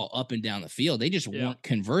the ball up and down the field. They just weren't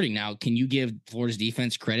converting. Now, can you give Florida's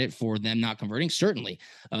defense credit for them not converting? Certainly.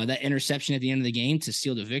 That interception at the end of the game to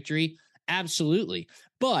seal the victory? Absolutely.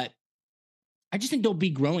 But I just think there'll be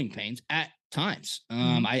growing pains at times.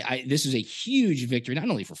 This is a huge victory, not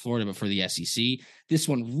only for Florida, but for the SEC. This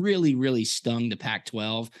one really, really stung the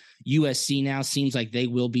Pac-12. USC now seems like they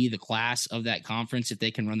will be the class of that conference if they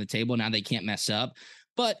can run the table. Now they can't mess up.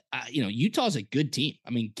 But, Utah's a good team. I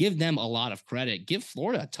mean, give them a lot of credit. Give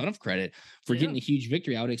Florida a ton of credit for getting a huge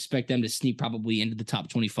victory. I would expect them to sneak probably into the top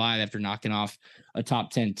 25 after knocking off a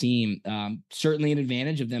top 10 team. Certainly an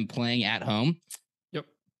advantage of them playing at home. Yep.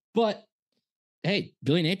 But, hey,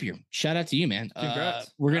 Billy Napier, shout out to you, man.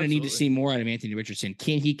 Congrats. We're going to need to see more out of Anthony Richardson.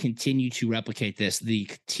 Can he continue to replicate this? The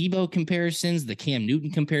Tebow comparisons, the Cam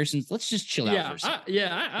Newton comparisons. Let's just chill out for a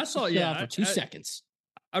second. I saw. Yeah, for 2 seconds.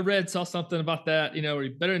 I saw something about that, where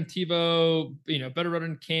he's better than Tebow, better runner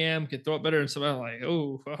than Cam, could throw it better. And so I'm like,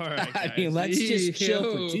 oh, all right. Guys. I mean, let's just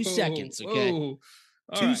chill for 2 seconds, okay?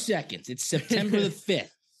 2 seconds. It's September the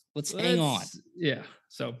 5th. Let's hang on. Yeah.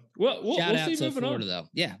 So we'll shout out see to Florida, though.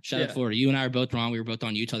 Yeah, shout out to Florida. You and I are both wrong. We were both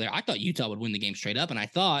on Utah there. I thought Utah would win the game straight up, and I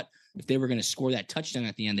thought if they were going to score that touchdown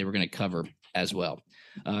at the end, they were going to cover as well.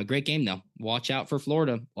 Great game, though. Watch out for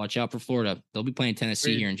Florida. They'll be playing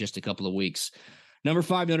Tennessee here in just a couple of weeks. Number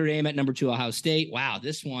 5, Notre Dame at number 2, Ohio State. Wow,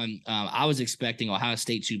 this one, I was expecting Ohio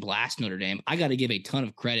State to blast Notre Dame. I got to give a ton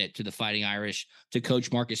of credit to the Fighting Irish, to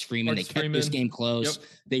Coach Marcus Freeman. They kept this game close. Yep.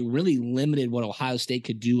 They really limited what Ohio State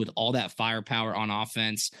could do with all that firepower on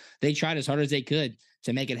offense. They tried as hard as they could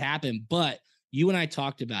to make it happen, but you and I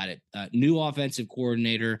talked about it. New offensive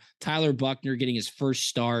coordinator, Tyler Buchner getting his first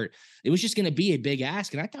start. It was just going to be a big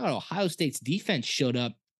ask, and I thought Ohio State's defense showed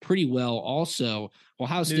up pretty well also.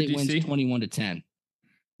 Ohio State wins 21-10.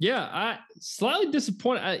 Yeah, I slightly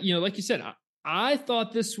disappointed. Like you said, I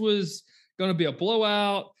thought this was going to be a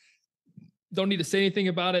blowout. Don't need to say anything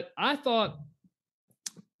about it. I thought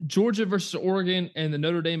Georgia versus Oregon and the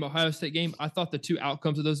Notre Dame Ohio State game, I thought the 2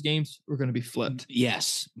 outcomes of those games were going to be flipped.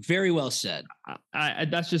 Yes, very well said.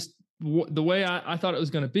 That's just the way I thought it was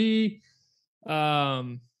going to be.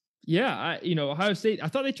 Ohio State, I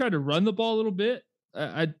thought they tried to run the ball a little bit.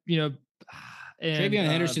 And TreVeyon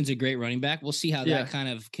Henderson's a great running back. We'll see how that kind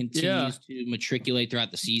of continues to matriculate throughout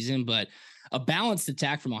the season. But a balanced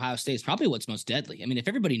attack from Ohio State is probably what's most deadly. I mean, if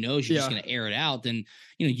everybody knows you're just going to air it out, then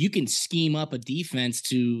you can scheme up a defense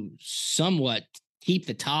to somewhat keep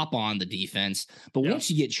the top on the defense. But once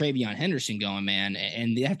you get TreVeyon Henderson going, man,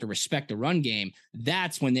 and they have to respect the run game,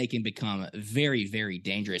 that's when they can become very, very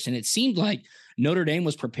dangerous. And it seemed like Notre Dame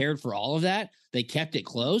was prepared for all of that. They kept it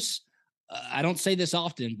close. I don't say this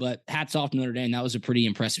often, but hats off to Notre Dame. That was a pretty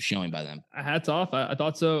impressive showing by them. Hats off. I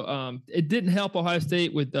thought so. It didn't help Ohio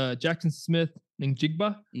State with Jackson Smith and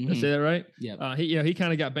Jigba. Did I say that right? Yeah. He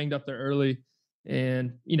kind of got banged up there early,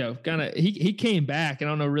 and he came back. And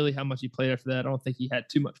I don't know really how much he played after that. I don't think he had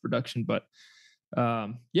too much production, but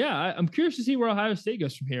I'm curious to see where Ohio State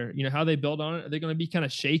goes from here. How they build on it. Are they going to be kind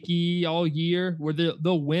of shaky all year, where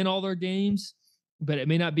they'll win all their games, but it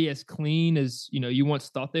may not be as clean as you once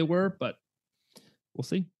thought they were, but we'll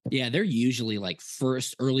see. Yeah, they're usually like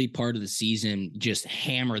first early part of the season, just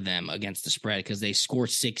hammer them against the spread because they score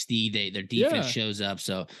 60. Their defense shows up.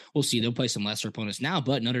 So we'll see. They'll play some lesser opponents now,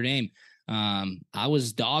 but Notre Dame, I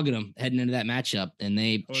was dogging them heading into that matchup, and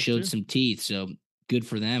they showed some teeth. So good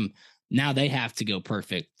for them. Now they have to go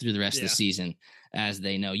perfect through the rest of the season, as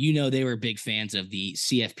they know. They were big fans of the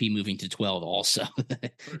CFP moving to 12 also.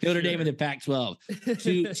 Notre Dame and the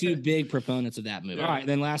Pac-12. Two big proponents of that move. All right,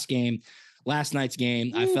 then last night's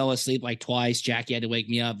game, I fell asleep like twice. Jackie had to wake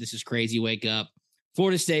me up. This is crazy. Wake up.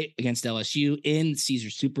 Florida State against LSU in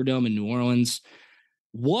Caesars Superdome in New Orleans.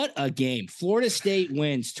 What a game. Florida State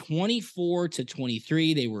wins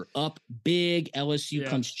 24-23. They were up big. LSU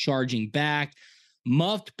comes charging back.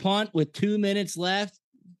 Muffed punt with 2 minutes left.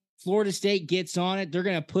 Florida State gets on it. They're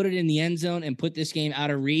going to put it in the end zone and put this game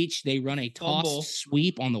out of reach. They run a toss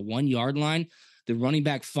sweep on the 1 yard line. The running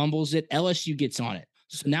back fumbles it. LSU gets on it.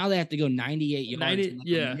 So now they have to go 98 yards in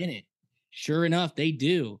a minute. Sure enough, they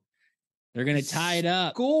do. They're going to tie it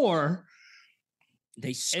up.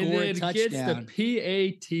 They score a touchdown. Gets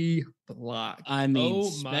the PAT block. I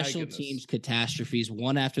mean, special teams catastrophes,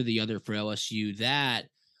 one after the other for LSU. That,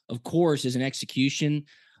 of course, is an execution.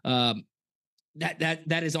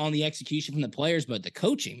 that is on the execution from the players, but the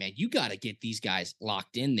coaching, man, you got to get these guys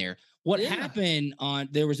locked in there. What happened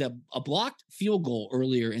there was a blocked field goal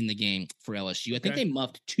earlier in the game for LSU. I think they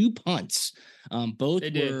muffed 2 punts. Both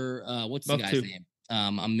were, what's the guy's name?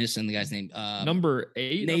 I'm missing the guy's name. Number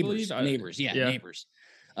 8, Neighbors. Neighbors.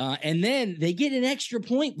 And then they get an extra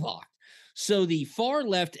point blocked. So the far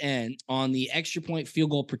left end on the extra point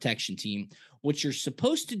field goal protection team, what you're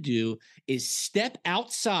supposed to do is step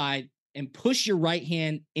outside and push your right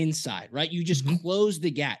hand inside, right? You just close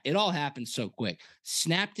the gap. It all happens so quick.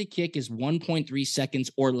 Snap to kick is 1.3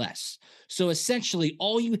 seconds or less. So essentially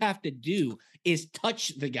all you have to do is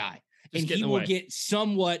touch the guy and he will get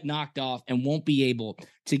somewhat knocked off and won't be able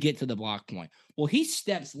to get to the block point. Well, he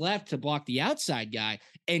steps left to block the outside guy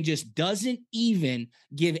and just doesn't even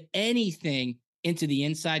give anything into the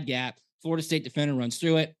inside gap. Florida State defender runs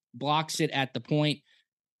through it, blocks it at the point,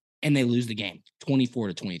 and they lose the game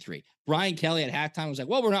 24-23. Brian Kelly at halftime was like,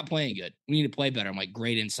 well, we're not playing good. We need to play better. I'm like,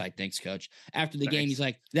 great insight. Thanks, coach. After the game, he's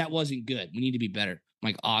like, that wasn't good. We need to be better. I'm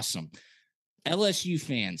like, awesome. LSU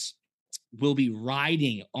fans will be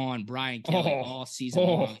riding on Brian Kelly all season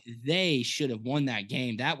long. They should have won that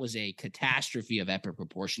game. That was a catastrophe of epic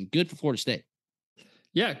proportion. Good for Florida State.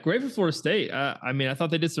 Yeah, great for Florida State. I mean, I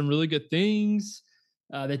thought they did some really good things.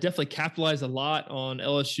 They definitely capitalized a lot on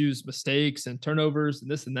LSU's mistakes and turnovers and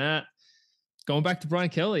this and that. Going back to Brian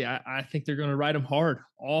Kelly, I think they're going to ride him hard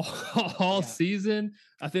all season.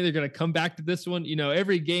 I think they're going to come back to this one. You know,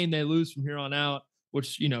 every game they lose from here on out,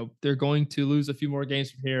 which, you know, they're going to lose a few more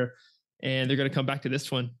games from here, and they're going to come back to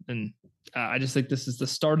this one. And I just think this is the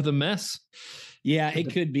start of the mess. Yeah,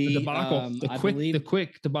 it could be the debacle, the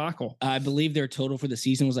quick debacle. I believe their total for the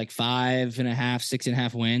season was like 5.5,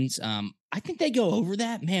 6.5 wins. I think they go over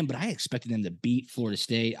that, man, but I expected them to beat Florida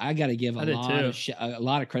State. I got to give a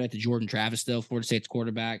lot of credit to Jordan Travis, though, Florida State's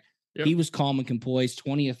quarterback. Yep. He was calm and composed,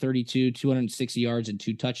 20 of 32, 260 yards and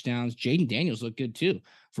 2 touchdowns. Jaden Daniels looked good, too,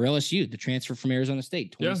 for LSU, the transfer from Arizona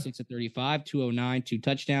State, 26 of 35, 209, 2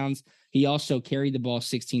 touchdowns. He also carried the ball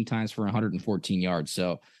 16 times for 114 yards,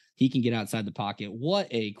 so he can get outside the pocket. What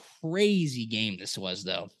a crazy game this was,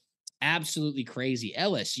 though. Absolutely crazy.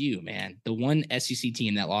 LSU, man, the one SEC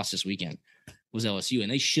team that lost this weekend was LSU,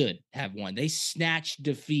 and they should have won. They snatched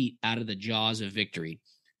defeat out of the jaws of victory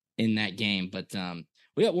in that game. But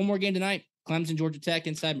we got one more game tonight. Clemson, Georgia Tech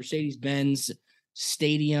inside Mercedes-Benz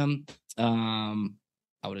Stadium. I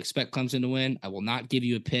would expect Clemson to win. I will not give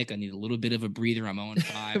you a pick. I need a little bit of a breather. I'm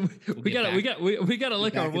 0-5. We gotta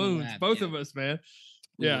lick our wounds, both of us, man.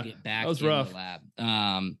 We'll get back that was rough. The lab.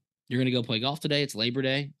 You're gonna go play golf today. It's Labor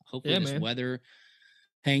Day. Hopefully this weather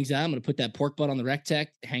hangs out. I'm gonna put that pork butt on the rec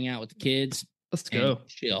tech, hang out with the kids. Let's go.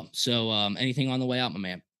 Chill. So anything on the way out, my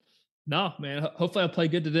man? No, man. Hopefully I'll play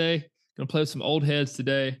good today. Gonna play with some old heads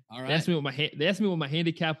today. All right. They asked me what my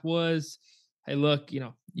handicap was. Hey, look, you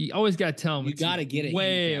know, you always gotta tell them. You gotta get it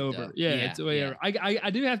way over. Though. Yeah, it's way over.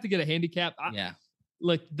 I do have to get a handicap.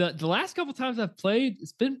 Look, the last couple times I've played,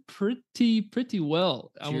 it's been pretty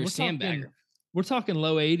well. So you're a sandbagger. We're talking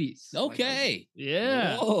low 80s. Okay. Like,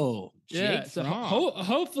 yeah. Whoa. Yeah. So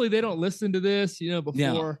hopefully they don't listen to this, you know,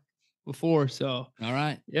 before. So. All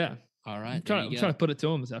right. Yeah. All right. I'm trying to put it to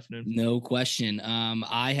them this afternoon. No question.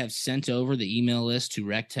 I have sent over the email list to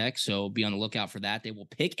RecTech, so be on the lookout for that. They will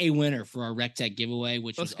pick a winner for our RecTech giveaway,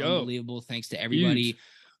 which was unbelievable. Thanks to everybody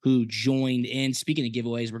who joined in. Speaking of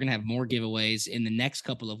giveaways, we're going to have more giveaways in the next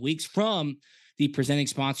couple of weeks from the presenting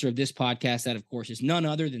sponsor of this podcast. That, of course, is none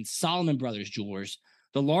other than Solomon Brothers Jewelers,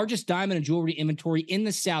 the largest diamond and jewelry inventory in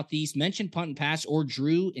the Southeast. Mention Punt and Pass or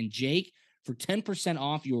Drew and Jake for 10%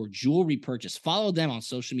 off your jewelry purchase. Follow them on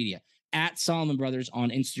social media at Solomon Brothers on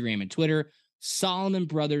Instagram and Twitter,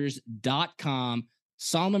 SolomonBrothers.com.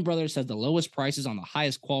 Solomon Brothers has the lowest prices on the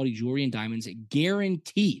highest quality jewelry and diamonds,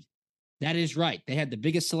 guaranteed. That is right. They had the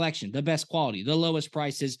biggest selection, the best quality, the lowest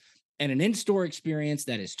prices, and an in-store experience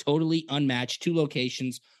that is totally unmatched. 2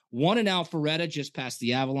 locations, one in Alpharetta, just past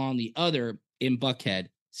the Avalon, the other in Buckhead,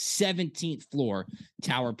 17th floor,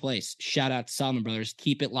 Tower Place. Shout out to Solomon Brothers.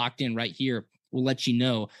 Keep it locked in right here. We'll let you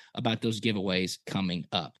know about those giveaways coming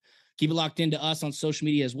up. Keep it locked into us on social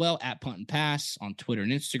media as well, at Punt and Pass on Twitter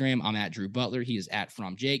and Instagram. I'm at Drew Butler. He is at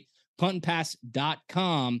From Jake.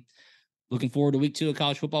 PuntandPass.com. Looking forward to week 2 of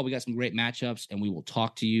college football. We got some great matchups, and we will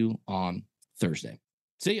talk to you on Thursday.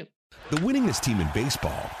 See you. The winningest team in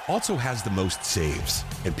baseball also has the most saves,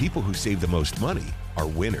 and people who save the most money are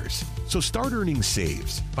winners. So start earning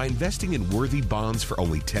saves by investing in worthy bonds for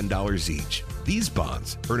only $10 each. These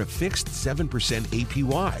bonds earn a fixed 7%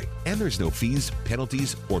 APY, and there's no fees,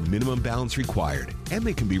 penalties, or minimum balance required, and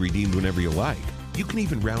they can be redeemed whenever you like. You can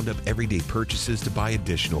even round up everyday purchases to buy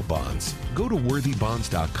additional bonds. Go to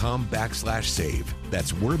worthybonds.com/save.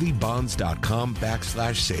 That's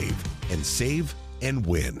worthybonds.com/save and save and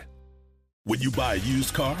win. When you buy a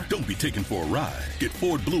used car, don't be taken for a ride. Get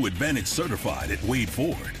Ford Blue Advantage certified at Wade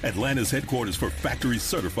Ford, Atlanta's headquarters for factory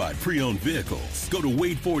certified pre-owned vehicles. Go to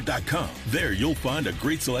wadeford.com. There you'll find a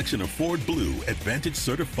great selection of Ford Blue Advantage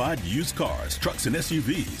certified used cars, trucks, and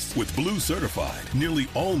SUVs. With Blue certified, nearly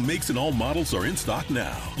all makes and all models are in stock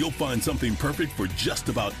now. You'll find something perfect for just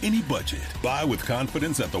about any budget. Buy with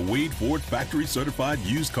confidence at the Wade Ford factory certified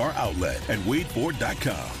used car outlet at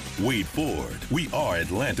wadeford.com. Wade Ford, we are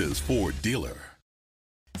Atlanta's Ford dealer.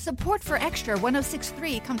 Support for Extra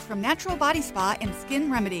 106.3 comes from Natural Body Spa and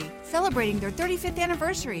Skin Remedy, celebrating their 35th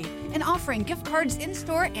anniversary and offering gift cards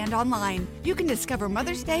in-store and online. You can discover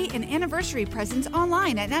Mother's Day and anniversary presents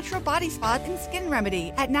online at Natural Body Spa and Skin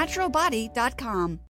Remedy at naturalbody.com.